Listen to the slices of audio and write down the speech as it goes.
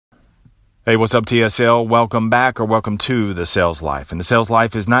Hey, what's up, TSL? Welcome back or welcome to The Sales Life. And The Sales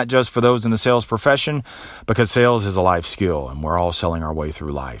Life is not just for those in the sales profession, because sales is a life skill and we're all selling our way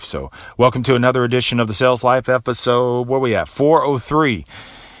through life. So welcome to another edition of The Sales Life episode. Where we at? 403.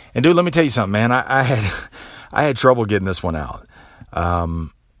 And dude, let me tell you something, man. I had trouble getting this one out.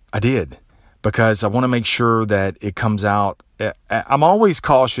 I did, because I want to make sure that it comes out. I'm always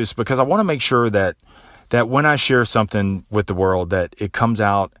cautious because I want to make sure that when I share something with the world, that it comes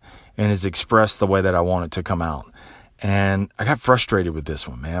out and is expressed the way that I want it to come out. And I got frustrated with this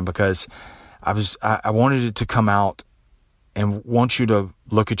one, man, because I wanted it to come out and want you to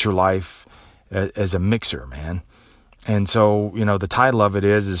look at your life as a mixer, man. And so, you know, the title of it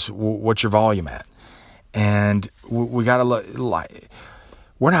is what's your volume at? And we got to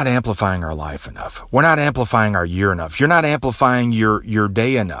we're not amplifying our life enough. We're not amplifying our year enough. You're not amplifying your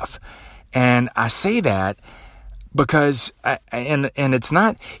day enough. And I say that because and it's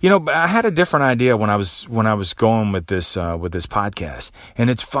not, you know, I had a different idea when I was going with this podcast. And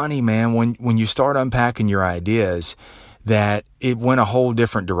it's funny, man, when you start unpacking your ideas, that it went a whole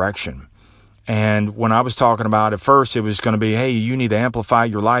different direction. And when I was talking about, at first it was going to be, hey, you need to amplify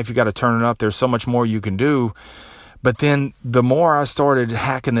your life. You got to turn it up. There's so much more you can do. But then the more I started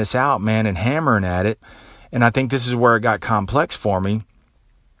hacking this out, man, and hammering at it, and I think this is where it got complex for me,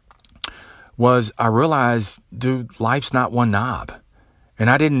 was I realized, dude, life's not one knob. And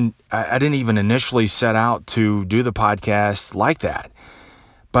I didn't even initially set out to do the podcast like that.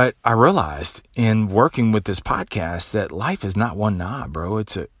 But I realized in working with this podcast that life is not one knob, bro.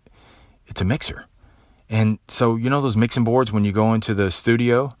 It's a mixer. And so, you know those mixing boards when you go into the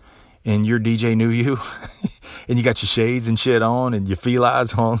studio and your DJ knew you and you got your shades and shit on and your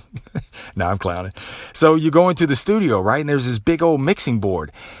felines on. No, I'm clowning. So you go into the studio, right? And there's this big old mixing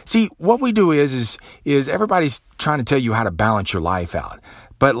board. See, what we do is everybody's trying to tell you how to balance your life out.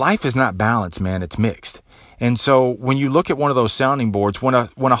 But life is not balanced, man. It's mixed. And so when you look at one of those sounding boards, when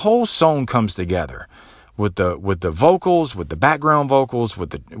a whole song comes together with the vocals, with the background vocals,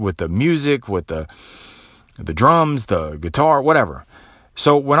 with the music, with the drums, the guitar, whatever.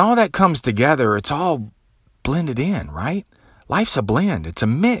 So when all that comes together, it's all blended in, right? Life's a blend. It's a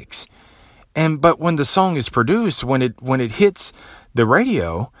mix. But when the song is produced, when it hits the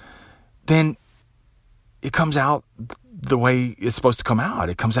radio, then it comes out the way it's supposed to come out.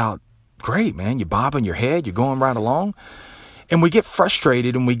 It comes out great, man. You're bobbing your head. You're going right along. And we get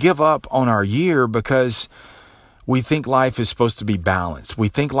frustrated and we give up on our year because we think life is supposed to be balanced. We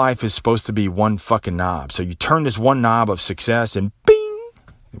think life is supposed to be one fucking knob. So you turn this one knob of success and bing,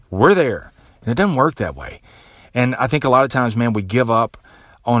 we're there. And it doesn't work that way. And I think a lot of times, man, we give up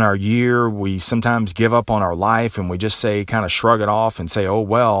on our year. We sometimes give up on our life and we just say, kind of shrug it off and say, oh,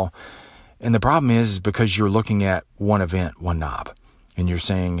 well. And the problem is because you're looking at one event, one knob. And you're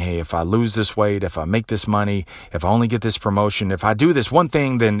saying, hey, if I lose this weight, if I make this money, if I only get this promotion, if I do this one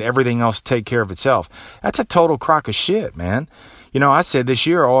thing, then everything else take care of itself. That's a total crock of shit, man. You know, I said this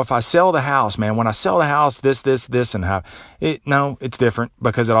year, if I sell the house, man, when I sell the house, this, and how no, it's different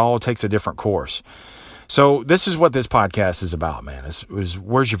because it all takes a different course. So this is what this podcast is about, man, is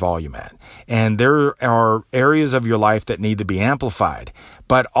where's your volume at? And there are areas of your life that need to be amplified,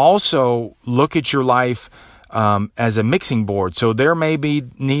 but also look at your life as a mixing board. So there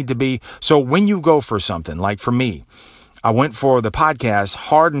need to be, so when you go for something, like for me, I went for the podcast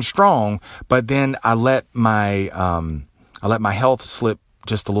hard and strong, but then I let my health slip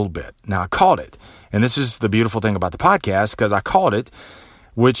just a little bit. Now I caught it. And this is the beautiful thing about the podcast, because I caught it,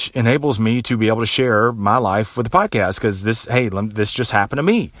 which enables me to be able to share my life with the podcast, because this just happened to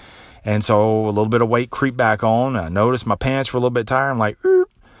me. And so a little bit of weight creep back on. I noticed my pants were a little bit tired. I'm like, Eep.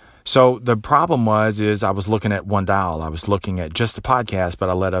 So the problem is I was looking at one dial. I was looking at just the podcast, but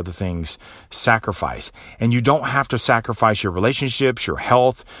I let other things sacrifice. And you don't have to sacrifice your relationships, your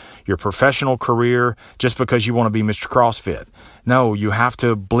health, your professional career, just because you want to be Mr. CrossFit. No, you have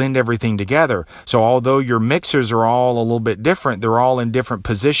to blend everything together. So although your mixers are all a little bit different, they're all in different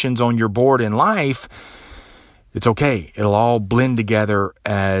positions on your board in life, it's okay. It'll all blend together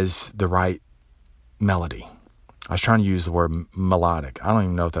as the right melody. I was trying to use the word melodic. I don't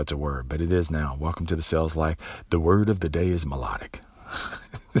even know if that's a word, but it is now. Welcome to the Sales Life. The word of the day is melodic.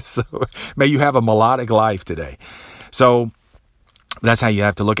 So may you have a melodic life today. So that's how you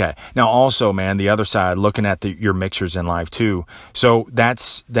have to look at it. Now also, man, the other side, looking at your mixers in life too. So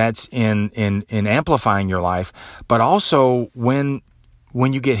that's in amplifying your life, but also when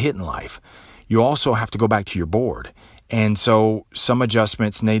you get hit in life, you also have to go back to your board. And so some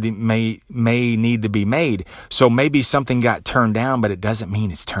adjustments may need to be made. So maybe something got turned down, but it doesn't mean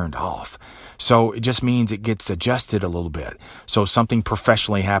it's turned off. So it just means it gets adjusted a little bit. So something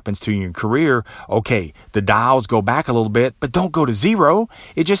professionally happens to you in your career. Okay, the dials go back a little bit, but don't go to zero.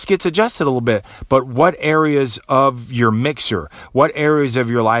 It just gets adjusted a little bit. But what areas of your mixer, what areas of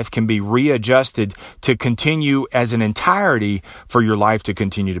your life can be readjusted to continue as an entirety for your life to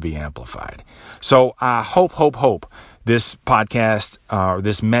continue to be amplified? So I hope this podcast or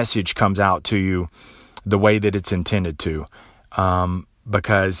this message comes out to you the way that it's intended to,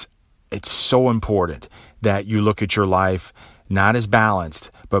 because it's so important that you look at your life not as balanced,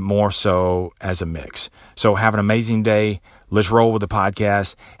 but more so as a mix. So have an amazing day. Let's roll with the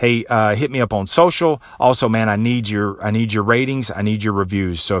podcast. Hey, hit me up on social. Also, man, I need your ratings. I need your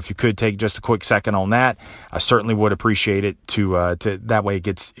reviews. So if you could take just a quick second on that, I certainly would appreciate it. To that way it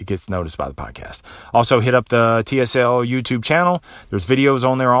gets noticed by the podcast. Also, hit up the TSL YouTube channel. There's videos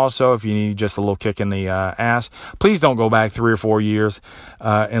on there also if you need just a little kick in the ass. Please don't go back 3 or 4 years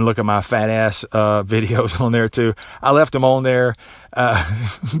and look at my fat ass videos on there too. I left them on there.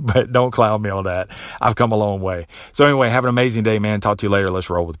 But don't clown me on that. I've come a long way. So anyway, have an amazing day, man. Talk to you later. Let's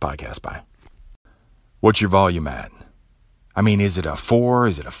roll with the podcast. Bye. What's your volume at? I mean, is it a 4?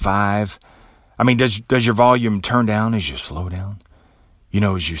 Is it a 5? I mean, does your volume turn down as you slow down? You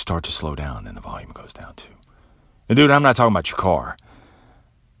know, as you start to slow down, then the volume goes down too. And dude, I'm not talking about your car.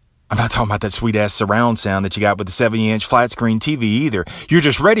 I'm not talking about that sweet ass surround sound that you got with the 70-inch flat screen TV either. You're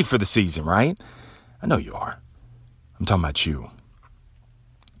just ready for the season, right? I know you are. I'm talking about you.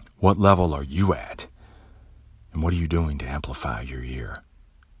 What level are you at? And what are you doing to amplify your year?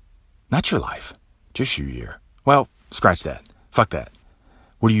 Not your life, just your year. Well, scratch that. Fuck that.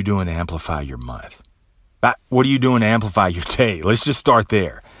 What are you doing to amplify your month? What are you doing to amplify your day? Let's just start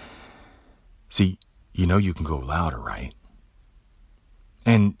there. See, you know you can go louder, right?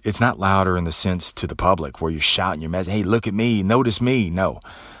 And it's not louder in the sense to the public where you're shouting your message, hey, look at me, notice me. No,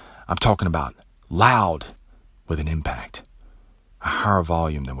 I'm talking about loud with an impact. A higher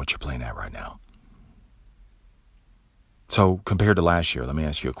volume than what you're playing at right now. So compared to last year, let me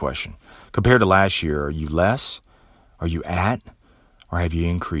ask you a question. Compared to last year, are you less? Are you at? Or have you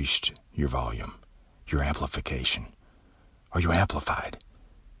increased your volume, your amplification? Are you amplified?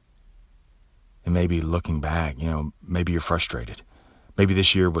 And maybe looking back, maybe you're frustrated. Maybe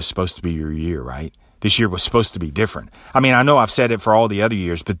this year was supposed to be your year, right? This year was supposed to be different. I mean, I know I've said it for all the other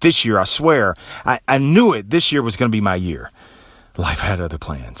years, but this year, I swear, I knew it. This year was going to be my year. Life had other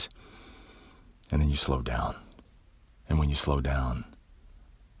plans. And then you slowed down. And when you slowed down,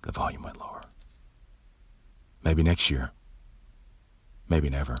 the volume went lower. Maybe next year. Maybe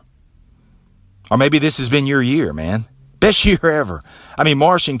never. Or maybe this has been your year, man. Best year ever. I mean,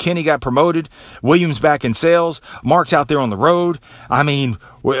 Marsh and Kenny got promoted. Williams back in sales. Mark's out there on the road. I mean,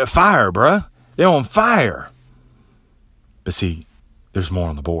 fire, bruh. They're on fire. But see, there's more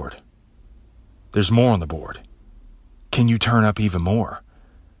on the board. There's more on the board. Can you turn up even more?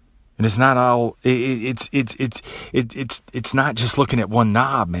 And it's not all, it's not just looking at one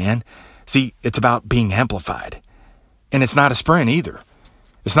knob, man. See, it's about being amplified. And it's not a sprint either.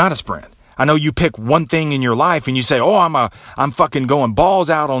 It's not a sprint. I know you pick one thing in your life and you say, oh, I'm fucking going balls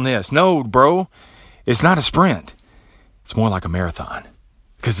out on this. No, bro, it's not a sprint. It's more like a marathon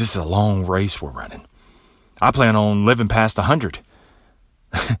because this is a long race we're running. I plan on living past 100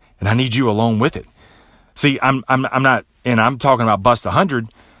 and I need you along with it. See, I'm not, and I'm talking about bust 100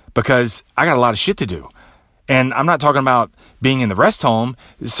 because I got a lot of shit to do. And I'm not talking about being in the rest home,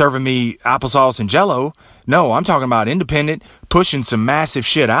 serving me applesauce and Jell-O. No, I'm talking about independent, pushing some massive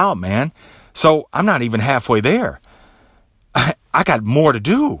shit out, man. So I'm not even halfway there. I got more to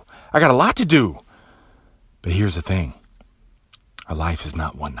do. I got a lot to do. But here's the thing. Our life is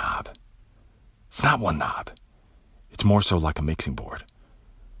not one knob. It's not one knob. It's more so like a mixing board.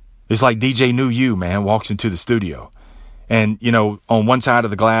 It's like DJ New You, man, walks into the studio. And, on one side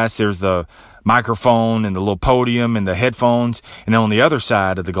of the glass, there's the microphone and the little podium and the headphones. And then on the other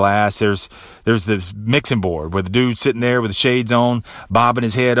side of the glass, there's this mixing board where the dude's sitting there with the shades on, bobbing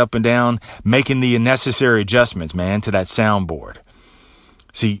his head up and down, making the necessary adjustments, man, to that soundboard.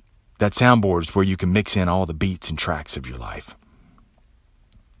 See, that soundboard is where you can mix in all the beats and tracks of your life.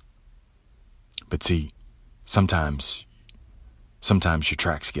 But see, sometimes your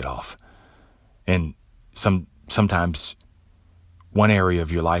tracks get off. And sometimes one area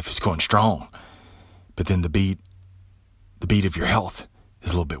of your life is going strong, but then the beat of your health is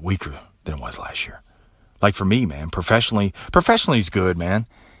a little bit weaker than it was last year. Like for me, man, professionally is good, man.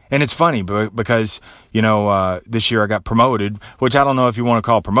 And it's funny because, this year I got promoted, which I don't know if you want to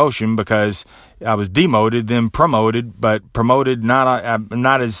call promotion because I was demoted, then promoted, but promoted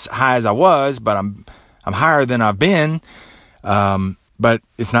not as high as I was, but I'm higher than I've been. But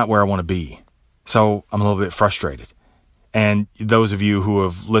it's not where I want to be. So I'm a little bit frustrated. And those of you who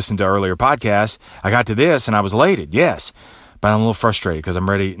have listened to earlier podcasts, I got to this and I was elated, yes. But I'm a little frustrated because I'm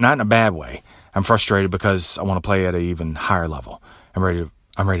ready, not in a bad way. I'm frustrated because I want to play at an even higher level. I'm ready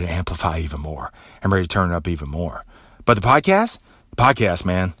to amplify even more. I'm ready to turn it up even more. But the podcast,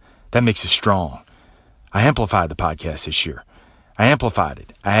 man, that makes it strong. I amplified the podcast this year. I amplified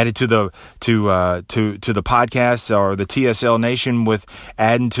it. I added to the podcast or the TSL Nation with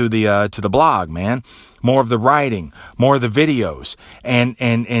adding to the blog, man. More of the writing, more of the videos.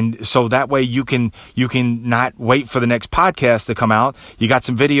 And so that way you can not wait for the next podcast to come out. You got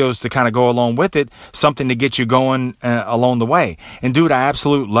some videos to kind of go along with it, something to get you going along the way. And dude, I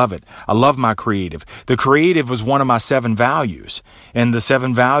absolutely love it. I love my creative. The creative was one of my 7 values. And the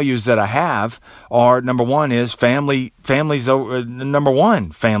 7 values that I have are, number 1 is family's number 1,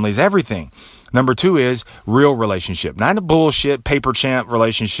 family's everything. Number 2 is real relationship, not a bullshit paper champ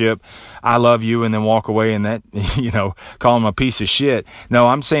relationship. I love you and then walk away and that, call him a piece of shit. No,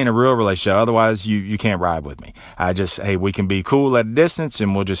 I'm saying a real relationship. Otherwise you can't ride with me. Hey, we can be cool at a distance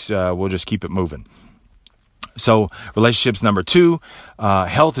and we'll just keep it moving. So relationships number 2,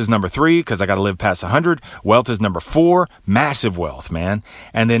 health is number 3 because I got to live past 100. Wealth is number 4, massive wealth, man.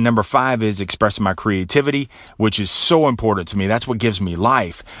 And then number 5 is expressing my creativity, which is so important to me. That's what gives me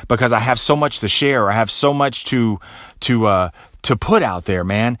life because I have so much to share. I have so much to put out there,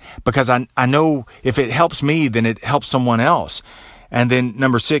 man, because I know if it helps me, then it helps someone else. And then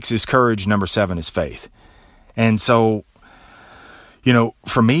number 6 is courage. Number 7 is faith. And so,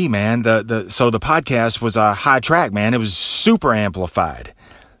 for me, man, so the podcast was a high track, man. It was super amplified,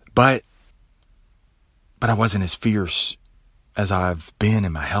 but I wasn't as fierce as I've been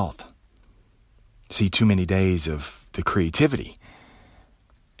in my health. See, too many days of the creativity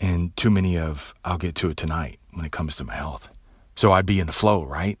and too many of I'll get to it tonight when it comes to my health. So I'd be in the flow,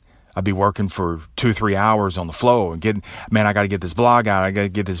 right? I'd be working for 2-3 hours on the flow and I got to get this blog out. I got to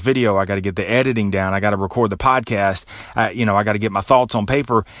get this video. I got to get the editing down. I got to record the podcast. I got to get my thoughts on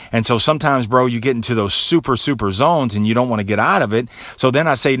paper. And so sometimes, bro, you get into those super zones and you don't want to get out of it. So then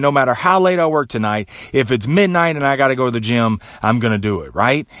I say, no matter how late I work tonight, if it's midnight and I got to go to the gym, I'm going to do it.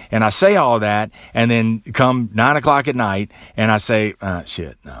 Right. And I say all that and then come 9:00 at night and I say,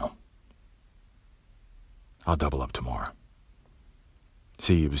 no, I'll double up tomorrow.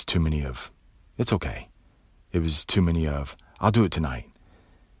 See, it was too many of, it's okay. It was too many of, I'll do it tonight.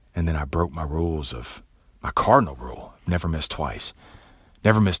 And then I broke my rules of, my cardinal rule, never miss twice.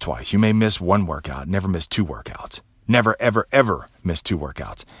 Never miss twice. You may miss 1 workout, never miss 2 workouts. Never, ever, ever miss 2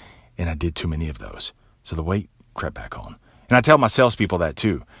 workouts. And I did too many of those. So the weight crept back on. And I tell my salespeople that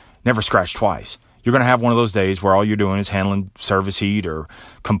too. Never scratch twice. You're going to have one of those days where all you're doing is handling service heat or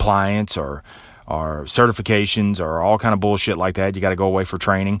compliance or certifications or all kind of bullshit like that. You got to go away for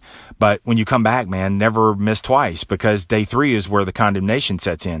training. But when you come back, man, never miss twice because day 3 is where the condemnation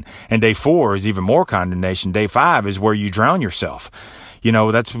sets in. And day 4 is even more condemnation. Day 5 is where you drown yourself.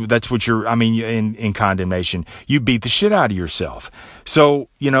 That's what in condemnation, you beat the shit out of yourself. So,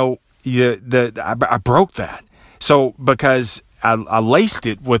 I broke that. So because I laced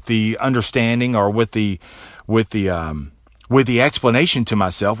it with the understanding or with the explanation to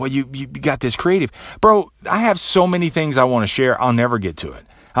myself, well, you got this creative. Bro, I have so many things I want to share. I'll never get to it.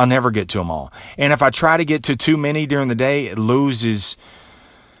 I'll never get to them all. And if I try to get to too many during the day, it loses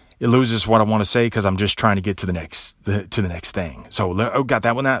what I want to say because I'm just trying to get to the next thing. So, got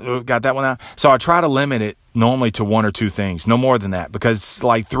that one out. So I try to limit it normally to 1 or 2 things, no more than that, because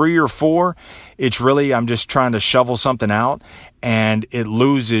like 3 or 4, it's really, I'm just trying to shovel something out and it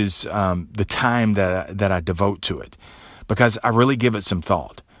loses the time that I devote to it. Because I really give it some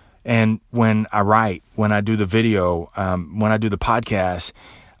thought. And when I write, when I do the video, when I do the podcast,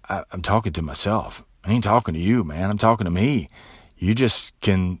 I'm talking to myself. I ain't talking to you, man. I'm talking to me. You just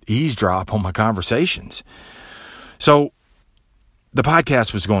can eavesdrop on my conversations. So the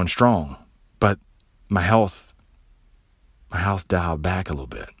podcast was going strong, but my health dialed back a little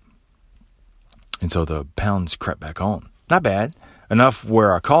bit. And so the pounds crept back on. Not bad. Enough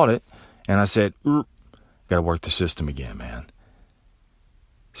where I caught it. And I said, got to work the system again, man.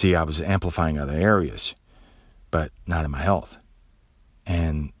 See, I was amplifying other areas, but not in my health.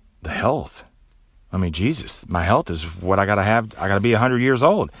 And the health, Jesus, my health is what I got to have. I got to be 100 years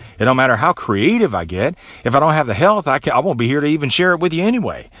old. It don't matter how creative I get. If I don't have the health, I won't be here to even share it with you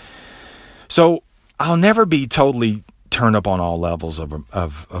anyway. So I'll never be totally turned up on all levels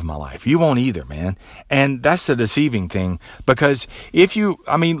of my life. You won't either, man. And that's the deceiving thing, because if you,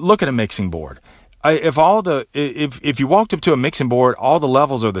 look at a mixing board. if you walked up to a mixing board, all the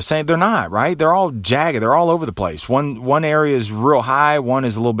levels are the same. They're not, right? They're all jagged. They're all over the place. One area is real high. One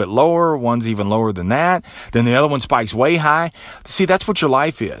is a little bit lower. One's even lower than that. Then the other one spikes way high. See, that's what your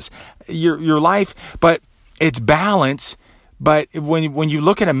life is. Your life, but it's balance. But when you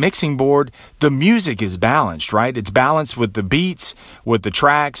look at a mixing board, the music is balanced, right? It's balanced with the beats, with the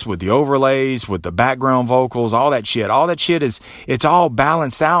tracks, with the overlays, with the background vocals, all that shit. All that shit it's all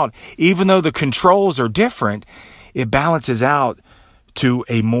balanced out. Even though the controls are different, it balances out to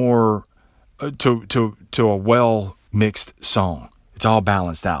a more, to a well mixed song. It's all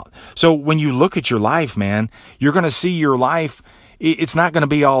balanced out. So when you look at your life, man, you're going to see your life. It's not going to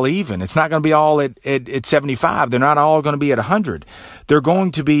be all even. It's not going to be all at 75. They're not all going to be at 100. They're going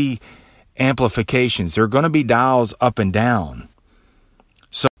to be amplifications. They're going to be dials up and down.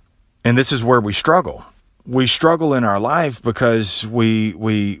 So, and this is where we struggle. We struggle in our life because we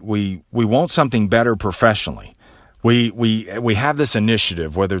want something better professionally. We have this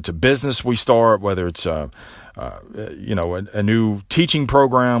initiative, whether it's a business we start, whether it's a new teaching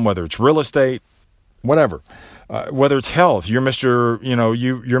program, whether it's real estate, whatever. Whether it's health, you're Mr.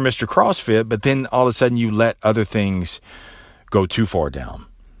 CrossFit, but then all of a sudden you let other things go too far down.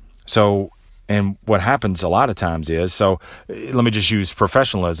 So, and what happens a lot of times is, so let me just use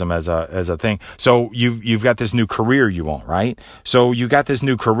professionalism as a thing. So you've got this new career you want, right? So you got this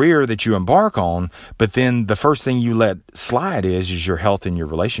new career that you embark on, but then the first thing you let slide is your health and your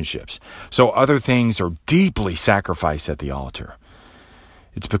relationships. So other things are deeply sacrificed at the altar.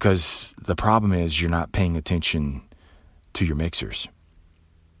 It's because the problem is you're not paying attention to your mixers.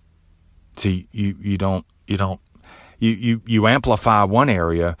 See, you amplify one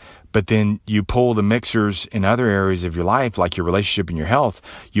area, but then you pull the mixers in other areas of your life, like your relationship and your health,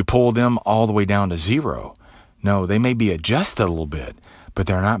 you pull them all the way down to zero. No, they may be adjusted a little bit, but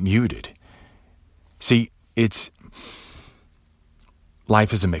they're not muted. See,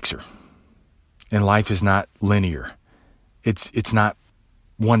 life is a mixer, and life is not linear. It's not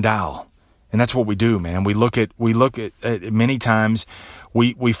one dial. And that's what we do, man. We look at many times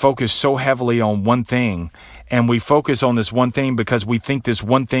we focus so heavily on one thing, and we focus on this one thing because we think this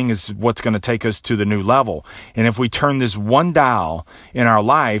one thing is what's going to take us to the new level. And if we turn this one dial in our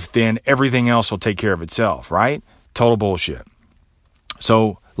life, then everything else will take care of itself, right? Total bullshit.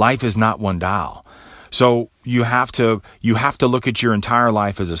 So life is not one dial. So you have to look at your entire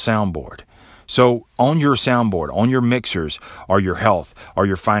life as a soundboard. So on your soundboard, on your mixers, are your health, are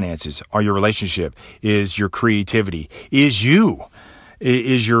your finances, are your relationship, is your creativity, is you,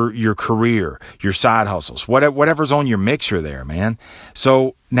 is your career, your side hustles, whatever's on your mixer there, man.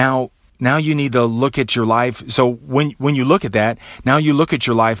 So now you need to look at your life. So when you look at that, now you look at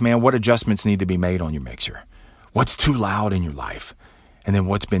your life, man, what adjustments need to be made on your mixer? What's too loud in your life? And then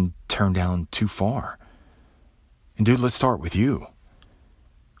what's been turned down too far? And dude, let's start with you.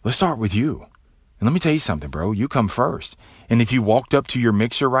 Let's start with you. And let me tell you something, bro. You come first. And if you walked up to your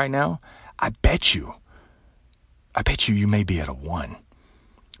mixer right now, I bet you may be at a 1.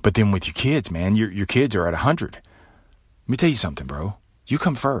 But then with your kids, man, your kids are at 100. Let me tell you something, bro. You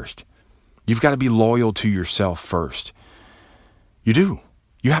come first. You've got to be loyal to yourself first. You do.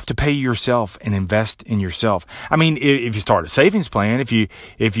 You have to pay yourself and invest in yourself. I mean, if you start a savings plan, if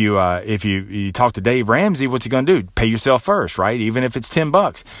you talk to Dave Ramsey, what's he going to do? Pay yourself first, right? Even if it's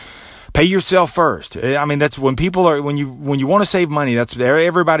 $10. Pay yourself first. I mean, that's when you want to save money, that's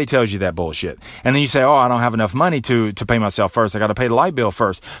everybody tells you that bullshit. And then you say, oh, I don't have enough money to pay myself first. I got to pay the light bill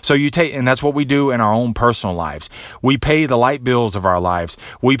first. So and that's what we do in our own personal lives. We pay the light bills of our lives.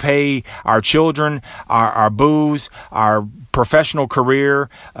 We pay our children, our booze, our professional career,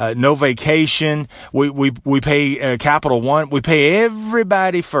 no vacation. We pay Capital One. We pay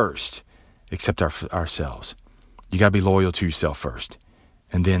everybody first except ourselves. You got to be loyal to yourself first.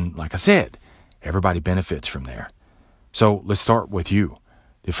 And then, like I said, everybody benefits from there. So let's start with you.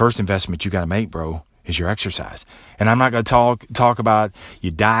 The first investment you got to make, bro, is your exercise. And I'm not going to talk about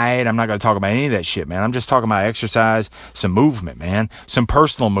your diet. I'm not going to talk about any of that shit, man. I'm just talking about exercise, some movement, man, some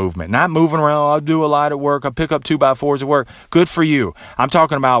personal movement, not moving around. I'll do a lot at work. I'll pick up 2x4s at work. Good for you. I'm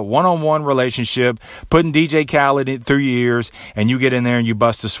talking about one-on-one relationship, putting DJ Khaled through your ears, and you get in there and you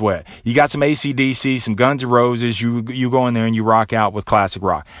bust a sweat. You got some AC/DC, some Guns N' Roses. You go in there and you rock out with classic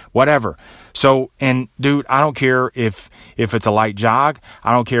rock, whatever. So, and dude, I don't care if it's a light jog.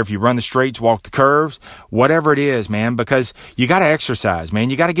 I don't care if you run the straights, walk the curves, whatever it is, man, because you got to exercise, man.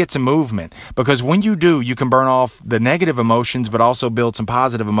 You got to get some movement, because when you do, you can burn off the negative emotions, but also build some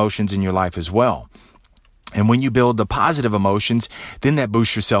positive emotions in your life as well. And when you build the positive emotions, then that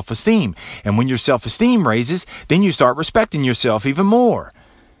boosts your self-esteem. And when your self-esteem raises, then you start respecting yourself even more.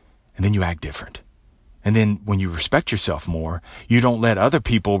 And then you act different. And then when you respect yourself more, you don't let other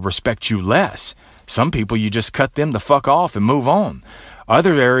people respect you less. Some people, you just cut them the fuck off and move on.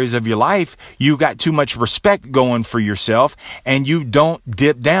 Other areas of your life, you got too much respect going for yourself, and you don't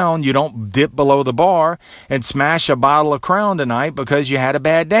dip down, you don't dip below the bar and smash a bottle of Crown tonight because you had a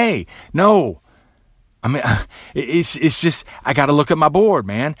bad day. No. I mean, it's just, I got to look at my board,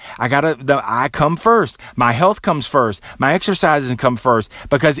 man. I come first. My health comes first. My exercises come first,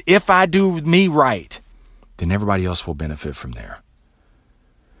 because if I do me right, then everybody else will benefit from there.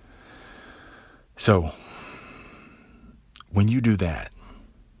 So when you do that,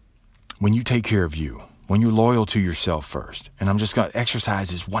 when you take care of you, when you're loyal to yourself first, and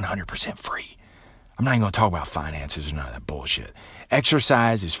exercise is 100% free. I'm not even going to talk about finances or none of that bullshit.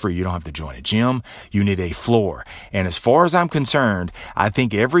 Exercise is free. You don't have to join a gym. You need a floor. And as far as I'm concerned, I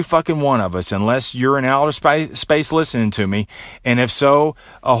think every fucking one of us, unless you're in outer space listening to me, and if so,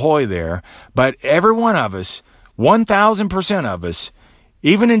 ahoy there. But every one of us, 1,000% of us,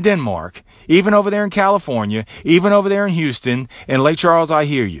 even in Denmark, even over there in California, even over there in Houston, and Lake Charles, I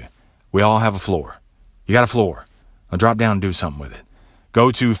hear you. We all have a floor. You got a floor. Now drop down and do something with it. Go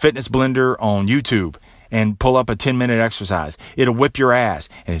to Fitness Blender on YouTube and pull up a 10-minute exercise. It'll whip your ass,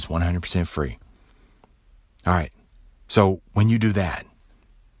 and it's 100% free. All right. So when you do that,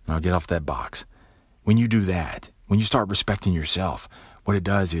 I'll get off that box. When you do that, when you start respecting yourself, what it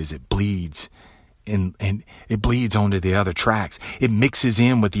does is it bleeds, and it bleeds onto the other tracks. It mixes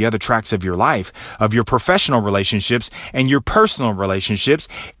in with the other tracks of your life, of your professional relationships and your personal relationships.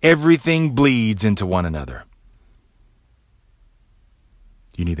 Everything bleeds into one another.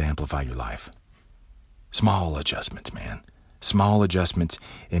 You need to amplify your life. Small adjustments, man. Small adjustments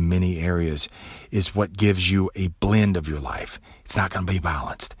in many areas is what gives you a blend of your life. It's not going to be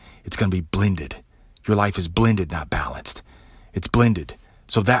balanced. It's going to be blended. Your life is blended, not balanced. It's blended.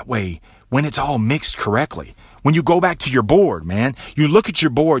 So that way, when it's all mixed correctly, when you go back to your board, man, you look at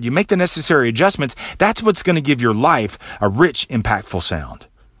your board, you make the necessary adjustments, that's what's going to give your life a rich, impactful sound.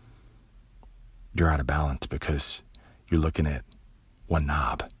 You're out of balance because you're looking at one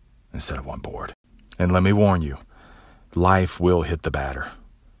knob instead of one board. And let me warn you, life will hit the batter.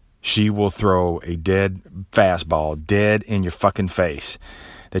 She will throw a dead fastball dead in your fucking face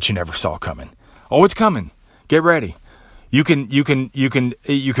that you never saw coming. Oh, it's coming. Get ready. You can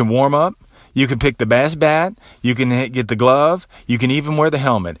warm up. You can pick the best bat. You can get the glove. You can even wear the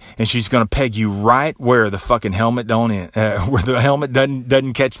helmet, and she's going to peg you right where the fucking helmet where the helmet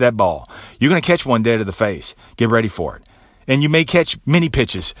doesn't catch that ball. You're going to catch one dead to the face. Get ready for it. And you may catch many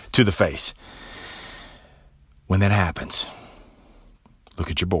pitches to the face. When that happens, look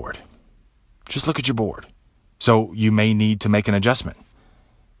at your board. Just look at your board. So you may need to make an adjustment.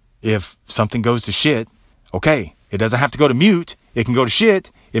 If something goes to shit, okay, it doesn't have to go to mute. It can go to shit.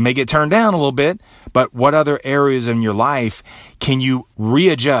 It may get turned down a little bit. But what other areas in your life can you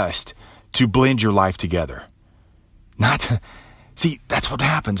readjust to blend your life together? See, that's what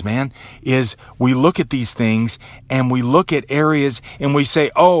happens, man, is we look at these things and we look at areas and we say,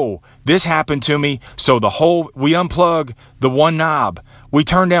 oh, this happened to me. So we unplug the one knob. We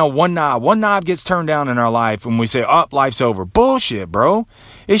turn down one knob. One knob gets turned down in our life and we say, oh, life's over. Bullshit, bro.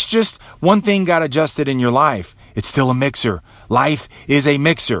 It's just one thing got adjusted in your life. It's still a mixer. Life is a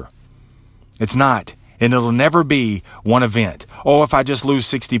mixer. It's not. And it'll never be one event. Oh, if I just lose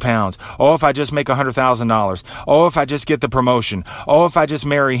 60 pounds. Oh, if I just make $100,000. Oh, if I just get the promotion. Oh, if I just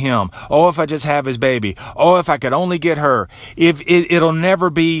marry him. Oh, if I just have his baby. Oh, if I could only get her. It'll never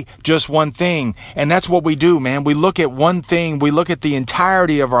be just one thing. And that's what we do, man. We look at one thing. We look at the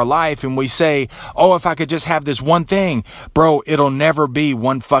entirety of our life and we say, oh, if I could just have this one thing. Bro, it'll never be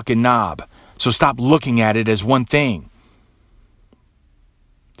one fucking knob. So stop looking at it as one thing.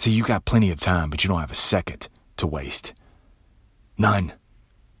 See, you got plenty of time, but you don't have a second to waste. None.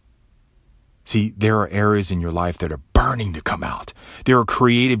 See, there are areas in your life that are burning to come out. There are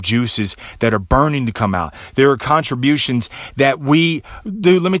creative juices that are burning to come out. There are contributions that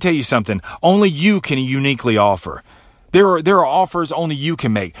dude, let me tell you something. Only you can uniquely offer. There are offers only you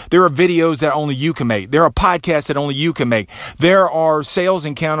can make. There are videos that only you can make. There are podcasts that only you can make. There are sales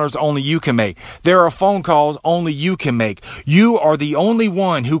encounters only you can make. There are phone calls only you can make. You are the only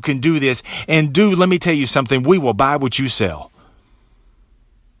one who can do this. And dude, let me tell you something. We will buy what you sell.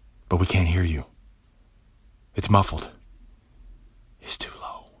 But we can't hear you. It's muffled. It's too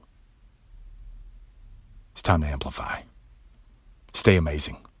low. It's time to amplify. Stay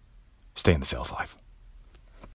amazing. Stay in the sales life.